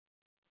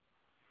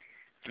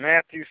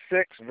Matthew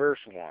 6, verse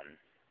 1.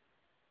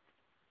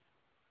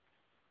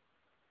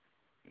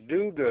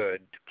 Do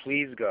good to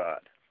please God.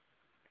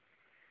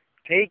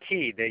 Take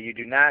heed that you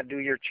do not do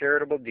your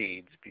charitable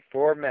deeds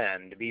before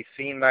men to be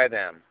seen by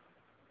them.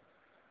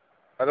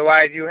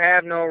 Otherwise you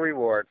have no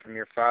reward from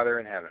your Father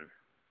in heaven.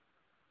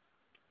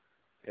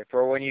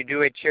 Therefore when you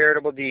do a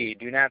charitable deed,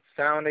 do not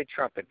sound a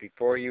trumpet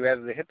before you as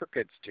the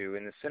hypocrites do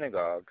in the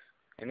synagogues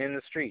and in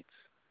the streets,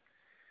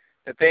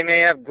 that they may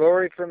have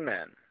glory from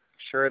men.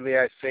 Assuredly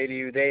I say to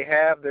you, they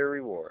have their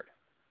reward.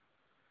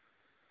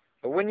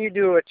 But when you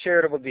do a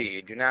charitable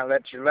deed, do not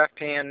let your left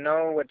hand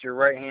know what your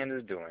right hand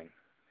is doing,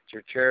 that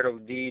your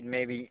charitable deed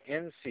may be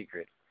in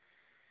secret.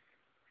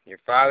 Your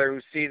Father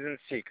who sees in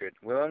secret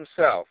will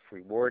himself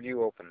reward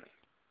you openly.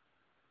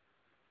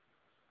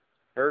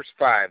 Verse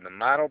 5, the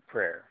model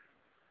prayer.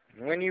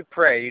 And when you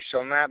pray, you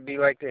shall not be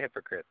like the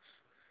hypocrites,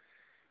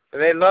 for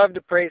they love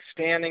to pray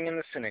standing in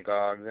the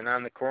synagogues and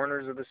on the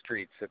corners of the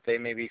streets, that they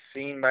may be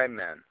seen by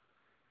men.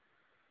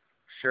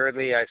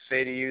 Assuredly, I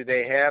say to you,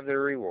 they have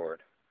their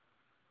reward.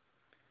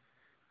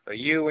 But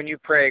you, when you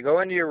pray, go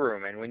into your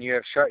room, and when you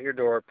have shut your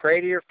door, pray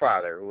to your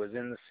Father who is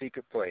in the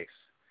secret place.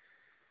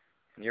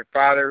 And your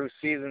Father who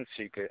sees in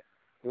secret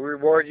will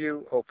reward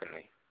you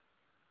openly.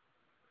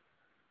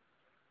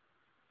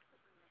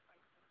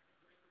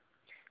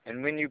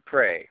 And when you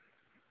pray,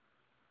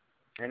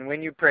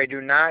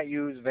 do not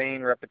use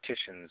vain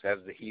repetitions as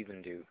the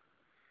heathen do,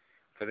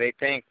 for they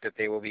think that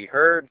they will be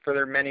heard for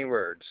their many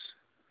words.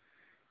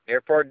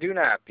 Therefore do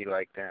not be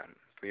like them,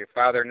 for your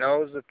Father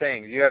knows the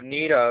things you have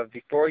need of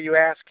before you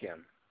ask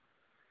him.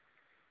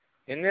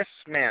 In this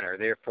manner,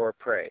 therefore,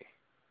 pray.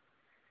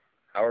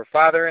 Our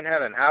Father in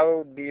heaven,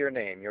 hallowed be your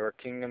name. Your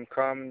kingdom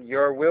come,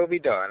 your will be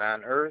done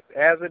on earth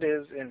as it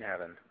is in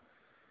heaven.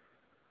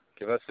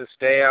 Give us this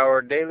day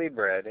our daily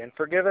bread, and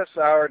forgive us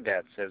our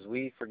debts as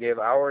we forgive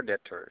our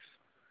debtors.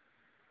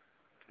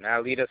 Do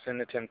not lead us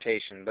into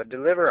temptation, but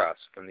deliver us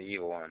from the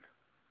evil one.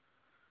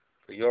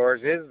 For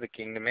yours is the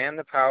kingdom and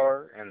the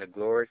power and the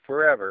glory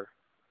forever.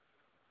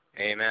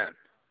 Amen.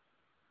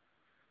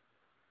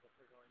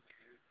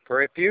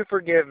 For if you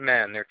forgive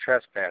men their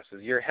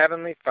trespasses, your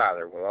heavenly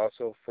Father will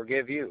also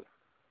forgive you.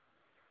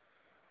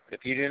 But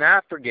if you do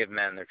not forgive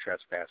men their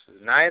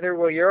trespasses, neither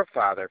will your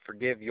Father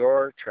forgive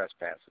your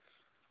trespasses.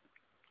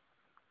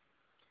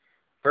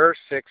 Verse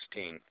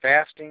 16,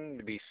 fasting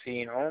to be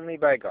seen only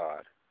by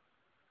God.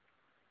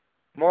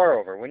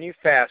 Moreover, when you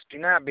fast, do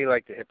not be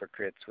like the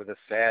hypocrites with a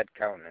sad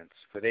countenance,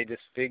 for they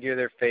disfigure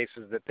their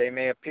faces that they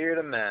may appear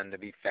to men to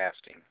be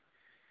fasting.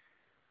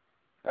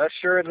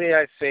 Assuredly,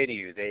 I say to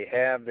you, they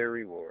have their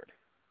reward.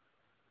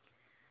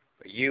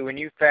 But you, when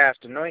you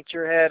fast, anoint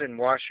your head and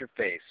wash your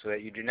face, so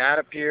that you do not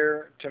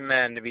appear to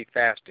men to be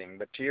fasting,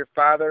 but to your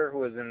Father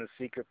who is in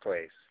the secret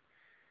place.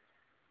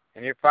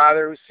 And your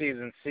Father who sees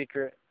in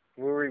secret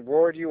will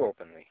reward you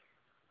openly.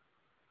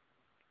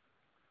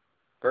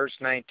 Verse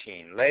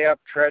 19, lay up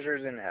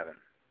treasures in heaven.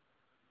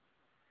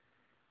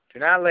 Do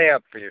not lay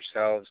up for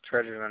yourselves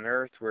treasures on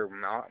earth, where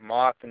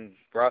moth and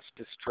rust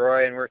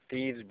destroy, and where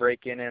thieves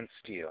break in and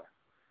steal.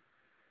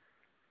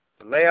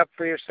 But lay up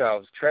for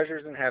yourselves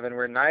treasures in heaven,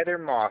 where neither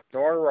moth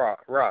nor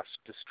rust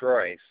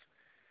destroys,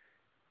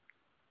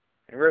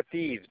 and where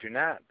thieves do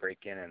not break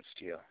in and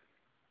steal.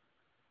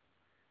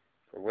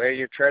 For where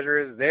your treasure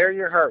is, there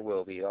your heart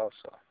will be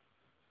also.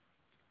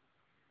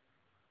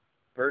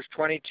 Verse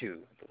 22,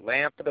 the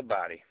lamp of the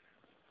body.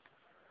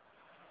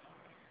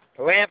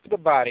 The lamp of the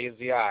body is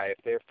the eye.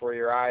 If therefore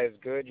your eye is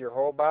good, your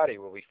whole body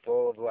will be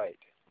full of light.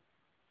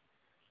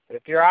 But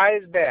if your eye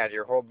is bad,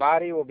 your whole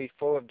body will be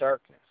full of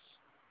darkness.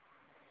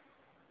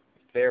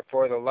 If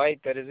therefore the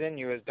light that is in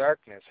you is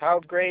darkness, how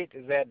great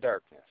is that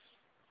darkness?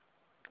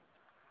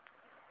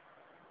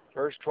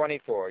 Verse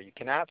 24, you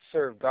cannot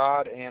serve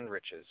God and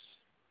riches.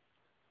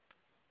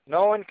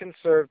 No one can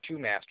serve two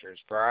masters,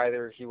 for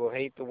either he will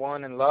hate the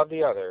one and love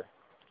the other,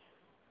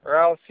 or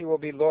else he will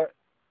be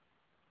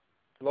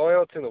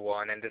loyal to the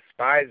one and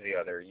despise the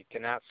other. You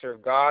cannot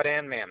serve God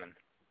and mammon.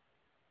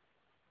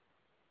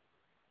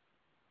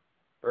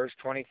 Verse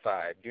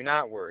 25, do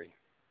not worry.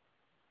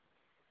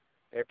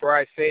 Therefore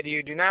I say to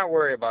you, do not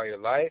worry about your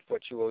life,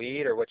 what you will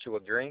eat or what you will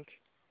drink,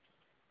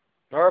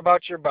 nor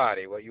about your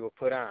body, what you will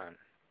put on.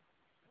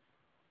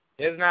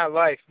 Is not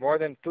life more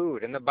than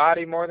food, and the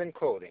body more than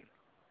clothing?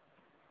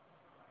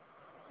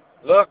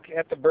 Look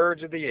at the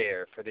birds of the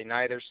air, for they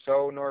neither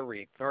sow nor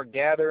reap, nor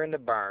gather into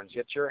barns,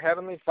 yet your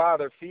heavenly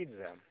Father feeds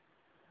them.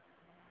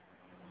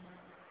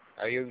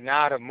 Are you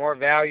not of more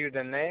value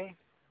than they?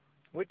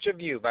 Which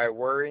of you, by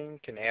worrying,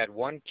 can add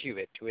 1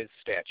 cubit to his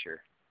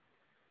stature?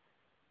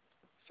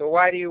 So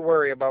why do you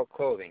worry about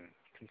clothing?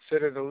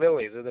 Consider the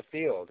lilies of the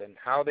field, and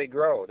how they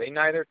grow. They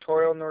neither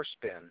toil nor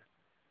spin.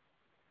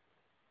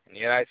 And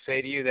yet I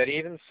say to you that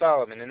even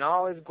Solomon in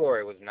all his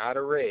glory was not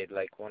arrayed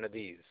like one of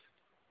these.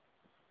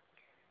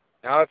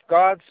 Now if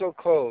God so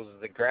clothes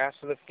the grass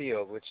of the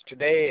field, which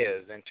today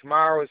is, and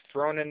tomorrow is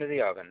thrown into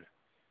the oven,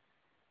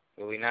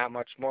 will he not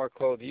much more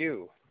clothe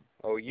you,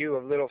 O you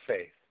of little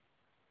faith?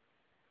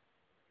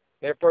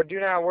 Therefore do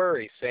not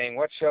worry, saying,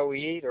 what shall we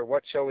eat, or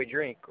what shall we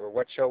drink, or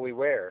what shall we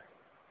wear?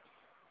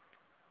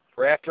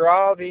 For after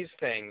all these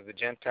things the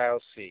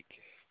Gentiles seek.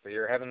 For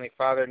your heavenly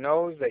Father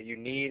knows that you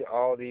need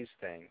all these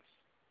things.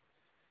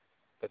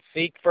 But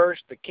seek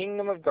first the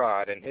kingdom of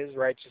God and his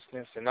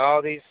righteousness, and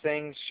all these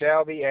things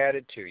shall be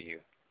added to you.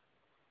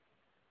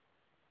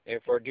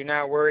 Therefore do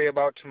not worry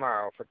about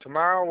tomorrow, for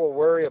tomorrow will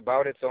worry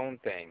about its own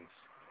things.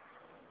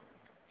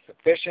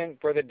 Sufficient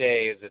for the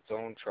day is its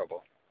own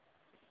trouble.